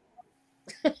do.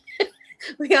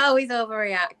 We always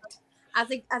overreact.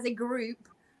 As a group,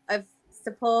 of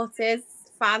supporters,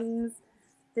 fans.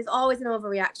 There's always an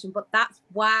overreaction, but that's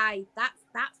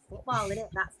football, isn't it?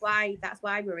 That's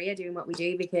why Maria doing what we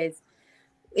do, because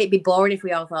it'd be boring if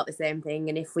we all thought the same thing,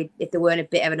 and if there weren't a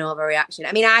bit of an overreaction.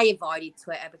 I mean, I avoided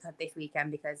Twitter because this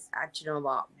weekend, because you know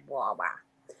what,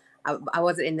 I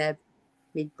wasn't in there.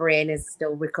 My brain is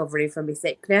still recovering from my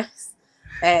sickness.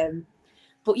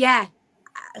 But yeah,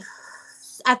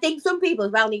 I think some people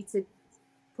as well need to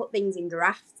put things in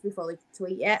drafts before they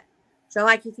tweet it. So,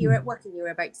 like, if you're at work and you're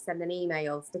about to send an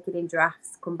email, stick it in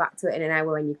drafts, come back to it in an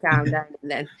hour when you calm down,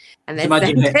 and then send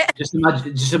it.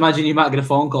 Just imagine you might get a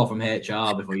phone call from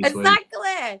HR before you tweet.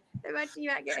 Exactly. Imagine you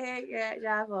might get a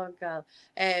HR phone call.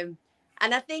 And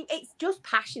I think it's just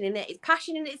passion in it. It's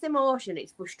passion and it's emotion,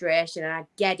 it's frustration, and I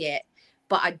get it.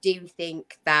 But I do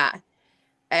think that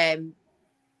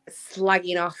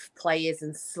slagging off players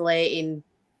and slating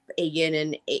Ian,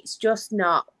 and it's just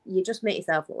not. You just make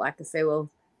yourself look like a fool,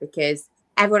 because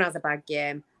everyone has a bad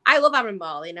game. I love Aaron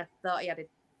Morley, and I thought he had a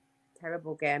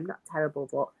terrible game. Not terrible,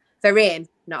 but for him,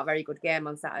 not a very good game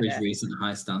on Saturday. His recent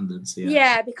high standards, yeah.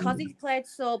 Yeah, because he's played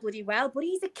so bloody well. But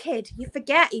he's a kid. You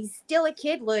forget he's still a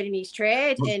kid learning his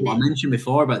trade. What I mentioned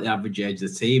before about the average age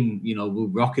of the team, you know, we're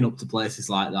rocking up to places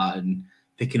like that and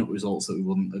picking up results that we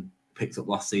wouldn't have picked up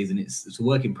last season. It's a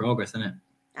work in progress, isn't it?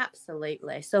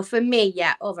 Absolutely. So for me,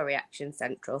 yeah, overreaction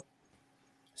central.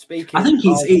 I think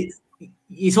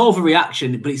it's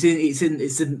overreaction, but it's in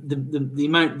the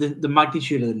amount, the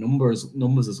magnitude of the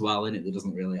numbers as well, in it, that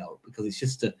doesn't really help, because it's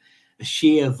just a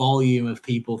sheer volume of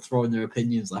people throwing their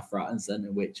opinions left, right, and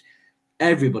centre, which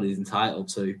everybody's entitled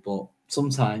to. But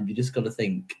sometimes you just got to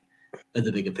think of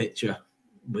the bigger picture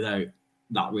without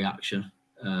that reaction.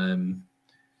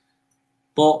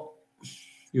 But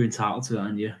you're entitled to it,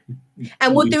 aren't you?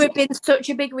 And would there have been such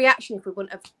a big reaction if we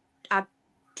wouldn't have had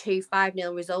 2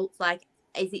 5-0 results? Like,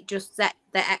 is it just set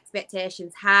the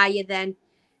expectations higher than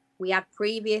we had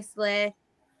previously?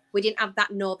 We didn't have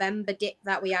that November dip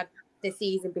that we had the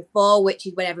season before, which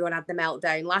is when everyone had the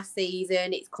meltdown last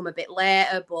season. It's come a bit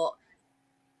later, but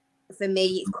for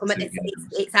me,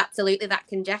 it's absolutely that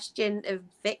congestion of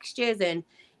fixtures, and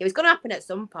it was going to happen at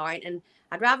some point, and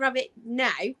I'd rather have it now,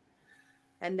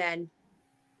 and then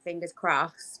fingers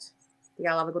crossed,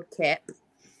 you'll have a good kip,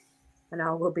 and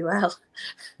all will be well.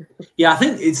 Yeah, I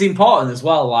think it's important as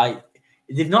well. Like,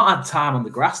 they've not had time on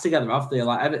the grass together, have they?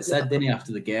 Like Everett said, didn't he,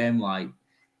 after the game? Like,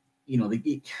 you know,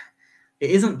 it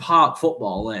isn't park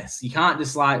football. This, you can't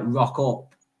just like rock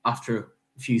up after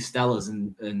a few Stellas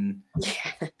and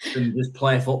just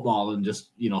play football and just,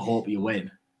 you know, hope you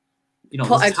win. You know,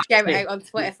 put a shout out on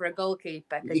Twitter for a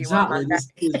goalkeeper. Exactly. There's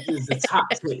the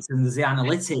tactics and there's the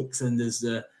analytics and there's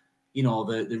the, you know,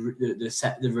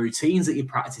 the routines that you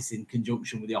practice in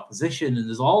conjunction with the opposition, and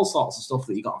there's all sorts of stuff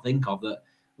that you got to think of, that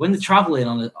when they're travelling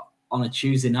on a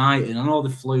Tuesday night, and I know they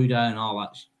flew down and all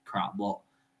that crap, but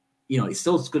you know, it's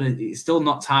still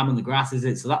not time on the grass, is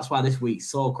it? So that's why this week's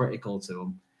so critical to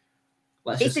them.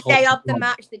 It's the day of the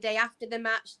match, the day after the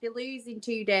match. They lose in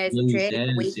 2 days of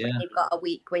training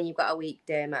week when you've got a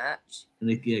weekday match.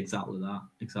 Yeah, exactly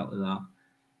that.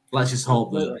 Let's just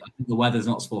hope that, I think the weather's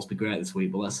not supposed to be great this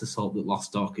week, but let's just hope that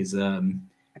Lostock is in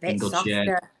good shape.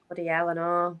 Bloody hell and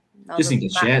all. Just in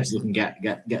good shape, so we can get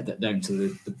that down to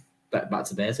the back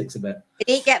to basics a bit.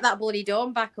 They didn't get that bloody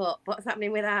dome back up. What's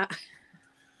happening with that?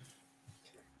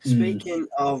 Speaking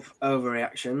of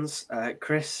overreactions,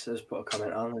 Chris has put a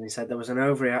comment on, and he said there was an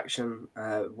overreaction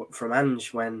from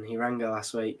Ange when he rang her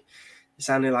last week. It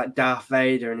sounded like Darth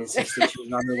Vader and insisted she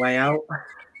was on the way out.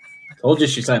 I told you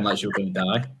she sounded like she was going to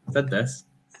die. I said this.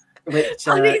 Which,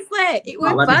 honestly, it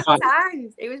was bad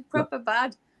times. It was proper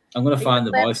bad. I'm going to find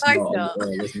the voice note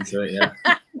and listen to it.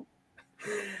 Yeah.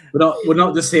 We're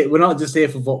not just here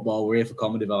for football. We're here for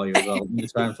comedy value as well. Let me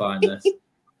try and find this.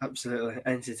 Absolutely,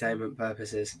 entertainment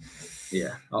purposes.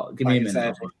 Yeah, give me a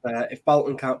minute. If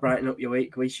Bolton can't brighten up your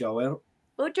week, we sure will.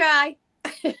 We'll try.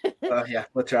 Yeah,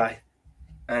 we'll try.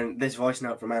 And this voice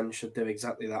note from Anne should do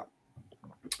exactly that.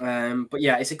 But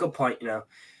yeah, it's a good point. You know,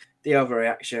 the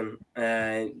overreaction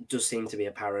does seem to be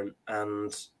apparent,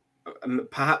 and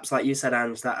perhaps, like you said,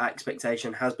 Ange, that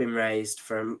expectation has been raised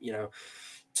from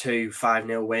 2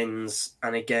 5-0 wins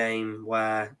and a game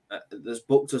where there's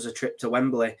booked us a trip to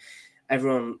Wembley.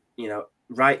 Everyone,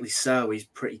 rightly so, is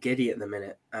pretty giddy at the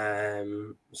minute.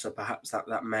 So perhaps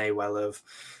that may well have.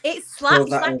 It's like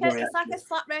a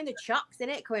slap round the chops, isn't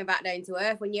it? Coming back down to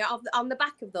earth when you're on the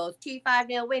back of those 2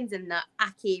 5-0 wins and that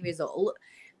Aki result.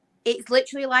 It's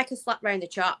literally like a slap round the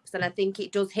chops, and I think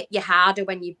it does hit you harder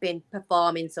when you've been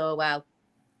performing so well.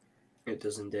 It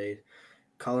does indeed.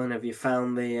 Colin, have you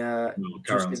found the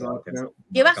trusty voice note?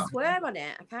 You I swear on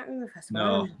it. I can't remember if I swear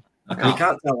on it. I You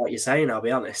can't tell what you're saying, I'll be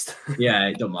honest. Yeah,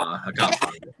 it don't matter. I can't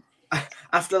find it.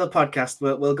 After the podcast,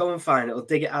 we'll go and find it. We'll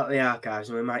dig it out of the archives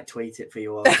and we might tweet it for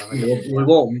you all. We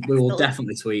will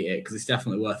definitely tweet it because it's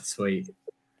definitely worth a tweet.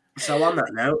 So on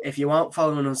that note, if you aren't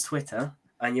following us on Twitter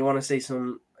and you want to see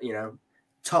some,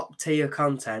 top tier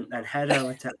content, then head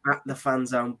over to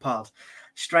 @thefanzone_pod.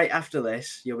 Straight after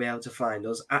this, you'll be able to find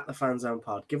us at the Fanzone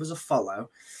Pod. Give us a follow,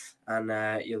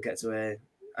 and you'll get to hear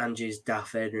Angie's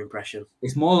Darth Vader impression.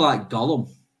 It's more like Gollum.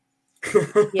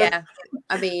 Yeah,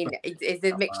 I mean, it's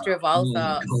a mixture of all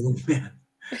sorts.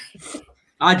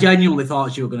 I genuinely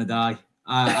thought you were going to die.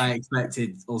 I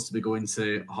expected us to be going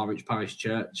to Horwich Parish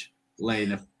Church,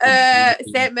 laying a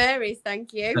St Mary's.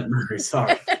 Thank you. St Mary's,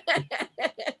 sorry.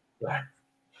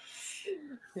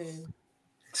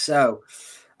 So,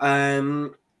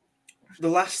 the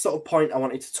last sort of point I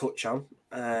wanted to touch on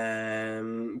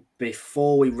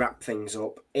before we wrap things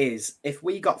up is if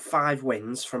we got 5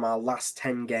 wins from our last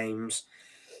 10 games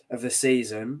of the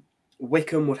season,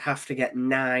 Wycombe would have to get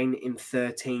 9 in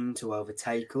 13 to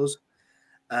overtake us.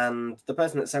 And the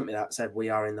person that sent me that said we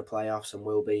are in the playoffs and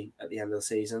will be at the end of the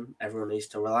season. Everyone needs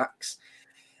to relax.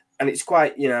 And it's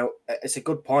quite, it's a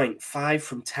good point. 5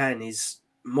 from 10 is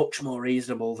much more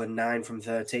reasonable than 9 from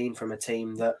 13 from a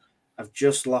team that have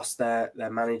just lost their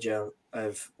manager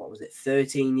of,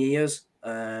 13 years.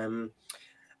 And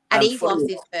he's lost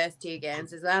his first 2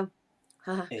 games as well.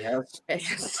 He has.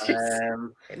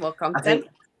 More confident.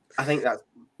 I think that's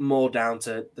more down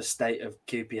to the state of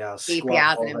QPR's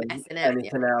squad QPR's than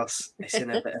anything else. It's in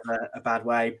a bit of a bad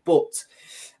way. But,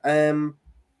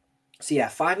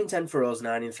 5 in 10 for us,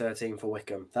 9 in 13 for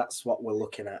Wycombe. That's what we're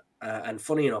looking at. And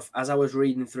funny enough, as I was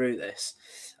reading through this,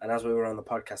 and as we were on the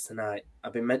podcast tonight,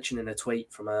 I've been mentioning a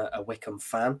tweet from a Wycombe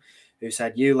fan who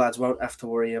said, "You lads won't have to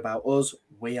worry about us.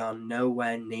 We are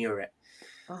nowhere near it."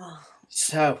 Oh.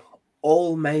 So,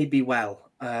 all may be well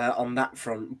on that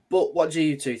front. But what do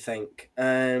you two think?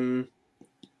 I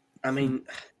mean,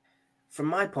 from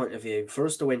my point of view, for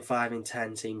us to win 5 in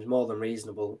 10 seems more than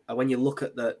reasonable. When you look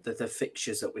at the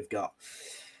fixtures that we've got.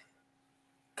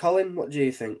 Colin, what do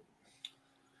you think?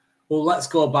 Well, let's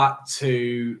go back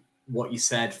to what you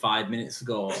said 5 minutes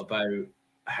ago about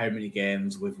how many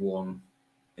games we've won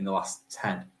in the last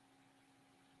 10.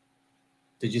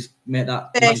 Did you make that?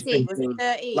 13. Was it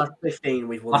 13? Last 15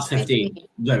 we've won. Last 15.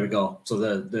 There we go. So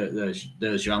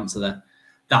there's your answer there.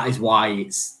 That is why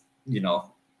it's,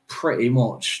 pretty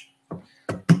much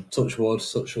touch wood,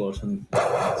 and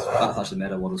that's actually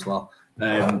made a wood as well.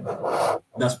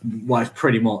 That's why it's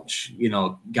pretty much,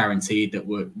 guaranteed that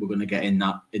we're going to get in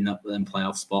them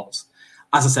playoff spots.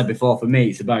 As I said before, for me,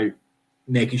 it's about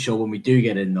making sure when we do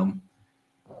get in them,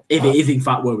 if it is in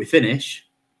fact where we finish,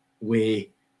 we're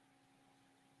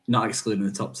not excluding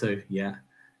the top 2,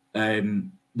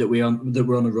 that we're on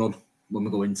a run when we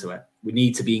go into it. We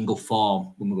need to be in good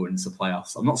form when we go into the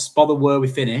playoffs. I'm not bothered where we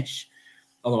finish,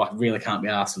 although I really can't be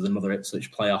asked with another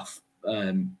Ipswich playoff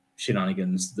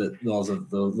shenanigans. Those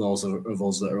of us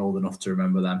that are old enough to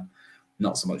remember them.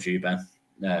 Not so much you, Ben.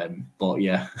 But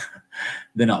yeah,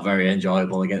 they're not very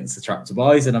enjoyable against the Tractor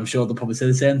Boys, and I'm sure they'll probably say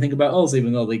the same thing about us,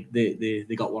 even though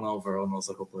they got one over on us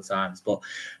a couple of times. But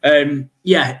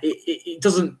it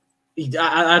doesn't.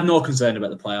 I have no concern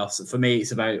about the playoffs. For me,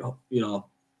 it's about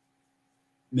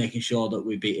making sure that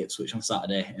we beat Ipswich on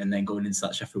Saturday, and then going into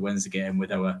that Sheffield Wednesday game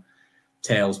with our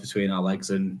tails between our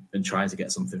legs and trying to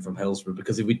get something from Hillsborough.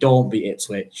 Because if we don't beat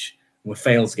Ipswich, we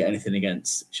fail to get anything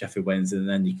against Sheffield Wednesday, and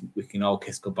then we can all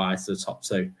kiss goodbye to the top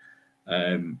 2.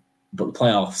 But the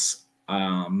playoffs,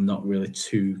 I'm not really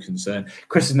too concerned.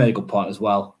 Chris has made a good point as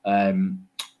well.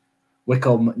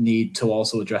 Wycombe need to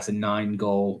also address a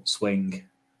 9-goal swing.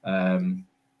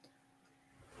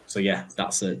 So yeah,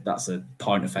 that's a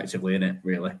point effectively in it,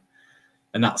 really.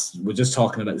 And we're just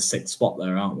talking about the 6th spot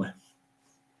there, aren't we?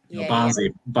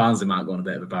 Barnsley might go on a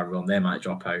bit of a bad run. They might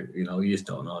drop out. You just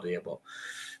don't know, do you? But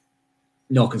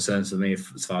no concerns for me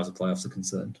as far as the playoffs are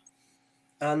concerned.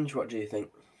 Ange, what do you think?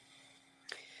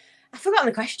 I've forgotten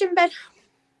the question, Ben.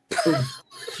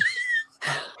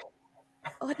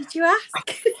 What did you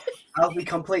ask? I'll be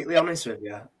completely honest with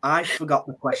you. I forgot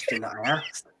the question that I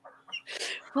asked.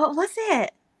 What was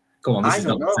it? Come on, this is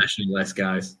not professional list,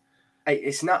 guys.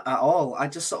 It's not at all. I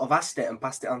just sort of asked it and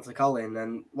passed it on to Colin,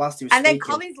 and whilst he was speaking... then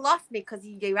Colin's lost me because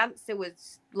your answer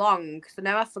was long, so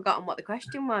now I've forgotten what the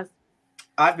question was.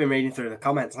 I've been reading through the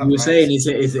comments. You were saying, is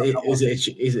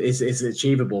it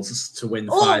achievable to win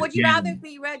 5 games? Would you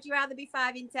rather be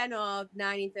 5 in 10 or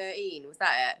 9 in 13? Was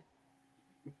that it?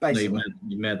 Basically. No,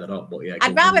 you made that up, but yeah.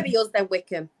 I'd rather be us than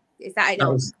Wycombe. Is that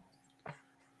enough?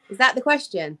 Is that the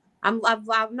question? I'm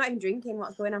not even drinking.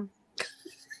 What's going on?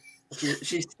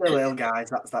 She's still ill,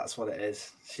 guys. That's what it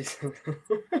is. She's.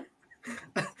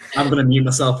 I'm going to mute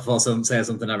myself before someone says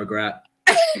something I regret.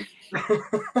 Colin,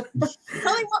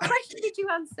 what question did you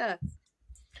answer?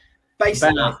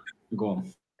 Basically, go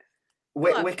on.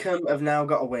 Wickham have now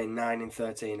got a win 9 in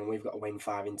 13, and we've got a win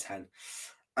 5 in 10.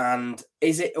 And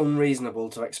is it unreasonable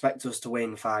to expect us to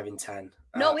win 5 in 10?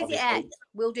 No, is it Ed?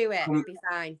 We'll do it. Be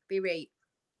fine. Be right.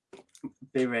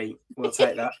 Be right. We'll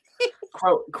take that.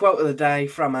 Quote of the day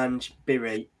from Ange. Be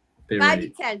right. 5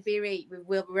 in 10. Be right.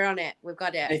 We're on it. We've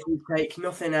got it. If you take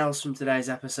nothing else from today's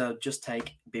episode, just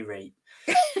take be right.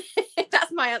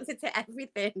 That's my answer to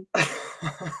everything.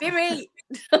 Be right.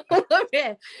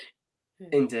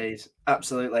 Indeed,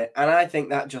 absolutely, and I think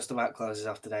that just about closes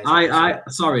off today's.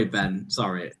 Sorry, Ben.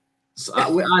 Sorry.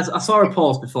 I saw a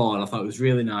post before and I thought it was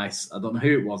really nice. I don't know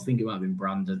who it was. I think it might have been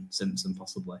Brandon Simpson,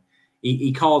 possibly.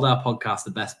 He called our podcast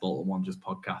the best Bolton Wanderers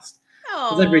podcast.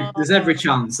 There's every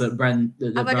chance that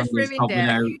Brandon's probably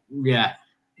now,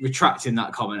 retracting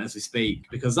that comment as we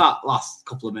speak, because that last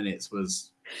couple of minutes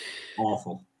was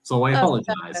awful. So I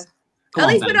apologise. At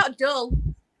least we're not dull.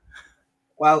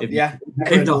 Well, if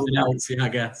nothing else, I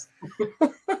guess.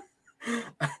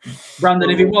 Brandon,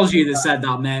 if it was you that said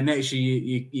that, man, make sure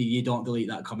you don't delete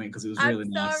that comment because it was really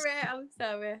nice. I'm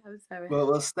sorry. Well,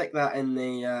 we'll stick that in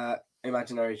the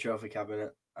imaginary trophy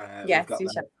cabinet. Yes, we've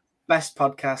got the best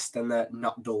podcast and the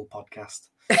not dull podcast.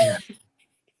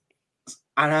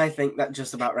 And I think that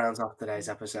just about rounds off today's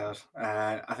episode.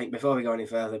 I think before we go any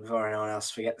further, before anyone else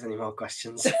forgets any more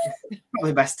questions,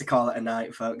 probably best to call it a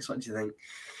night, folks. What do you think?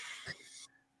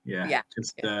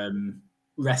 Just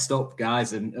rest up,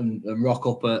 guys, and rock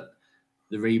up at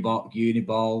the Reebok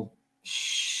Uniball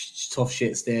tough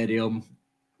shit stadium,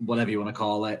 whatever you want to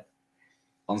call it,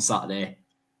 on Saturday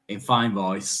in fine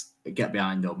voice, get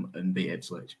behind them and beat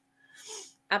Ipswich.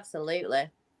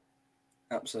 Absolutely.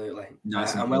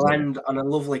 Nice and we'll end on a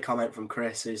lovely comment from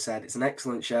Chris, who said, "It's an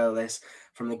excellent show, this.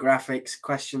 From the graphics,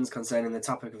 questions concerning the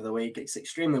topic of the week, it's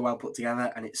extremely well put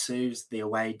together and it soothes the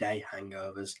away day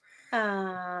hangovers."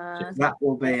 That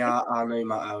will be our new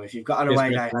motto. If you've got an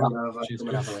away day hangover, come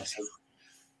and have a listen.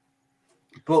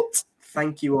 But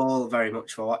thank you all very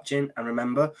much for watching. And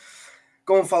remember,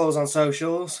 go and follow us on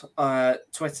socials.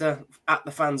 Twitter,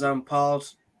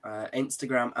 @thefanzonepod.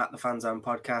 Instagram, @thefanzone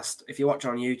podcast. If you watch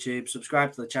on YouTube,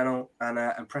 subscribe to the channel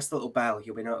and press the little bell.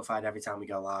 You'll be notified every time we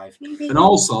go live. And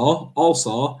also,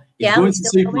 if you go into the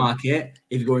supermarket,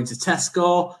 if you go into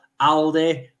Tesco,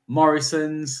 Aldi,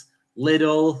 Morrison's,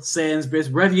 Lidl, Sainsbury's,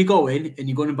 wherever you're going and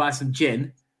you're going to buy some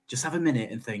gin, just have a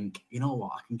minute and think, you know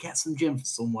what, I can get some gin from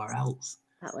somewhere else.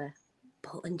 That way.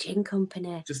 Bolton Gin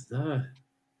Company. Just there.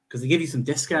 Because they give you some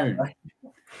discount.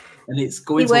 And it's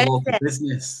going to a local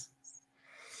business.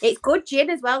 It's good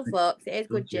gin as well, folks. It is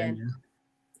good gin.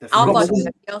 We've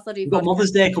got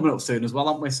Mother's Day coming up soon as well,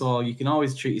 haven't we? So you can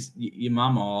always treat your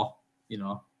mum, or,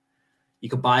 you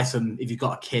could buy some, if you've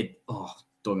got a kid. Oh,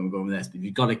 don't get me going with this, but if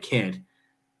you've got a kid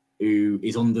who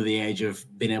is under the age of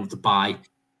being able to buy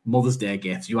Mother's Day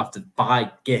gifts, you have to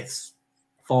buy gifts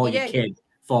for your kid,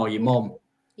 for your mum.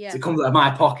 Yeah. So it comes out of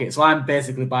my pocket. So I'm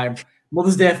basically buying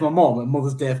Mother's Day for my mum and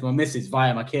Mother's Day for my missus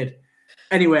via my kid.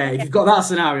 Anyway, if you've got that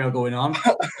scenario going on,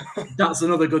 that's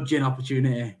another good gin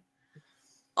opportunity.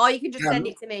 Or you can just send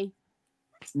it to me.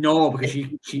 No, because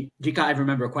she can't even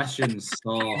remember her questions.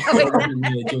 So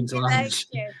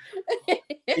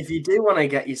if you do want to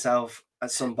get yourself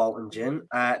some Bolton gin,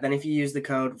 then if you use the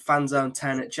code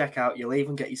FANZONE10 at checkout, you'll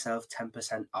even get yourself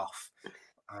 10% off.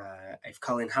 If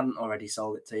Colin hadn't already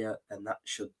sold it to you, then that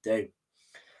should do.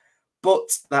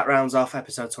 But that rounds off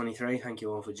episode 23. Thank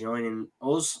you all for joining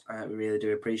us. We really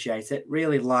do appreciate it.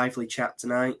 Really lively chat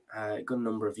tonight. Good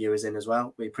number of viewers in as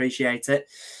well. We appreciate it.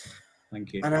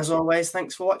 Thank you. And as always,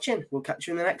 thanks for watching. We'll catch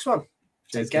you in the next one.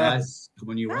 Cheers, guys. Come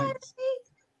on, you way.